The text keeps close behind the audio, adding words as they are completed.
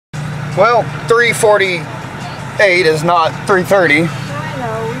Well, 3:48 is not 3:30. I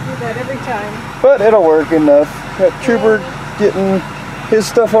know, we do that every time. But it'll work enough. Got Trooper getting his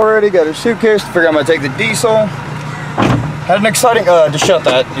stuff already. Got her suitcase to figure out I'm gonna take the diesel. Had an exciting, just shut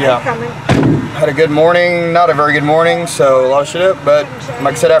that, yeah. Had a good morning, not a very good morning, so a lot of shit up, but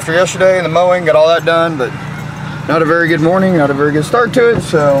like I said, after yesterday and the mowing, got all that done, but not a very good morning, not a very good start to it,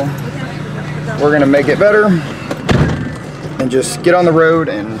 so we're gonna make it better and just get on the road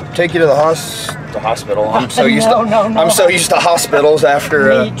and take you to the hospital. I'm so used I'm so used to hospitals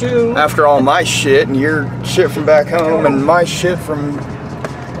after after all my shit and your shit from back home and my shit from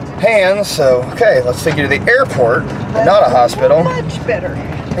hands. So okay, let's take you to the airport, not a hospital. Much better.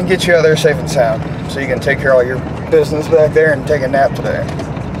 And get you out there safe and sound, so you can take care of all your business back there and take a nap today.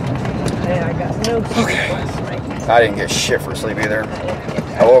 Yeah, I got no sleep last night. I didn't get shit for sleep either.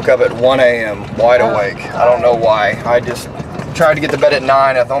 I woke up at 1 a.m. wide awake. I don't know why. I just tried to get to bed at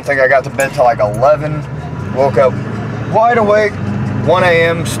 9. I don't think I got to bed till like 11. Woke up wide awake, 1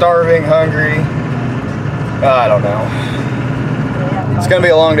 a.m., starving, hungry. I don't know. It's gonna be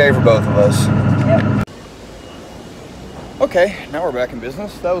a long day for both of us. Yep. Okay, now we're back in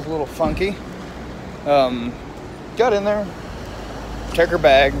business. That was a little funky. Got in there, check her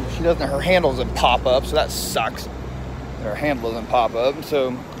bag. Her handle doesn't pop up, so that sucks. Her handle doesn't pop up,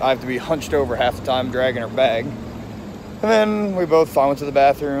 so I have to be hunched over half the time dragging her bag. And then we both went to the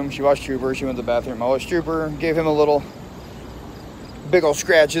bathroom. She watched Trooper, she went to the bathroom. I watched Trooper, gave him a little big old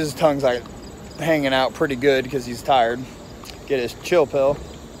scratches. Tongue's like hanging out pretty good because he's tired. Get his chill pill.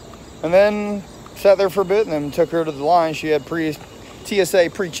 And then sat there for a bit and then took her to the line. She had TSA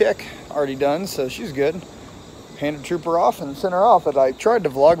pre-check already done, so she's good. Handed Trooper off and sent her off. But I tried to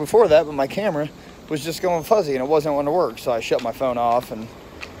vlog before that, but my camera was just going fuzzy and it wasn't wanting to work. So I shut my phone off and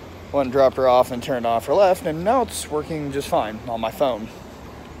went and dropped her off and turned off her left, and now it's working just fine on my phone.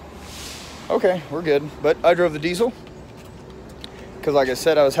 Okay, we're good. But I drove the diesel because, like I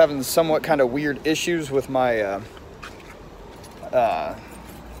said, I was having somewhat kind of weird issues with my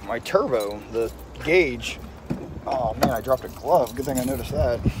my turbo, the gauge. Oh man, I dropped a glove. Good thing I noticed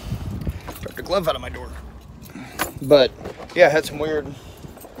that. Dropped a glove out of my door. But yeah, I had some weird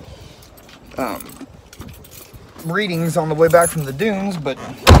readings on the way back from the dunes, but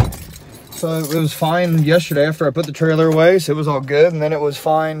so it was fine yesterday after I put the trailer away, so it was all good. And then it was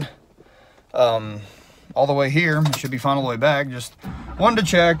fine all the way here. It should be fine all the way back. Just wanted to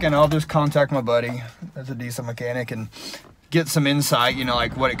check, and I'll just contact my buddy that's a diesel mechanic and get some insight, you know,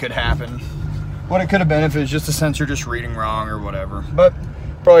 like what it could happen, what it could have been if it was just a sensor just reading wrong or whatever. But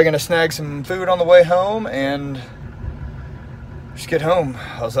probably gonna snag some food on the way home and just get home.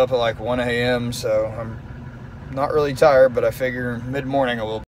 I was up at like 1 a.m. so I'm not really tired, but I figure mid-morning I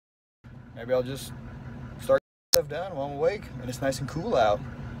will. Maybe I'll just start stuff done while I'm awake and it's nice and cool out.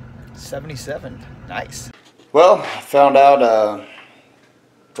 77, nice. Well, I found out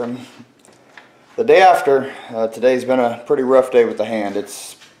from the day after, today's been a pretty rough day with the hand.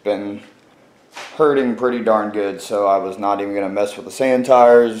 It's been hurting pretty darn good, so I was not even gonna mess with the sand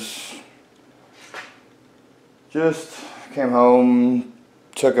tires. Just came home,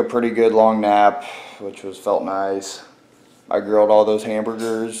 took a pretty good long nap, which felt nice. I grilled all those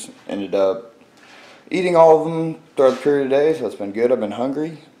hamburgers, ended up eating all of them throughout the period of the day, so it's been good. I've been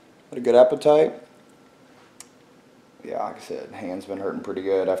hungry, had a good appetite. Yeah, like I said, hand's been hurting pretty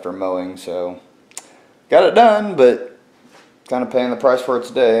good after mowing, so got it done, but kind of paying the price for it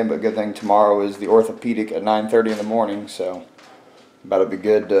today. But good thing tomorrow is the orthopedic at 9:30 in the morning, so that'll be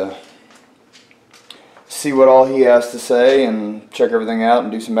good to see what all he has to say and check everything out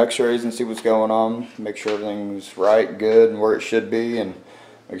and do some x-rays and see what's going on, make sure everything's right, good, and where it should be, and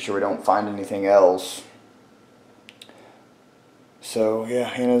make sure we don't find anything else. So yeah,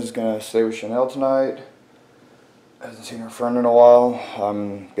 Hannah's gonna stay with Chanel tonight. Hasn't seen her friend in a while.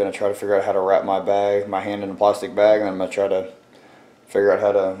 I'm gonna try to figure out how to wrap my bag, my hand in a plastic bag, and I'm gonna try to figure out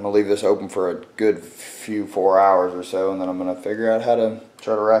how to, I'm gonna leave this open for a good 4 hours or so, and then I'm gonna figure out how to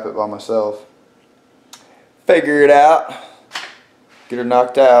try to wrap it by myself. Figure it out, get her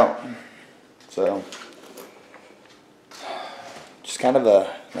knocked out. So just kind of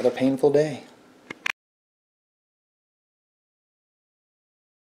another painful day.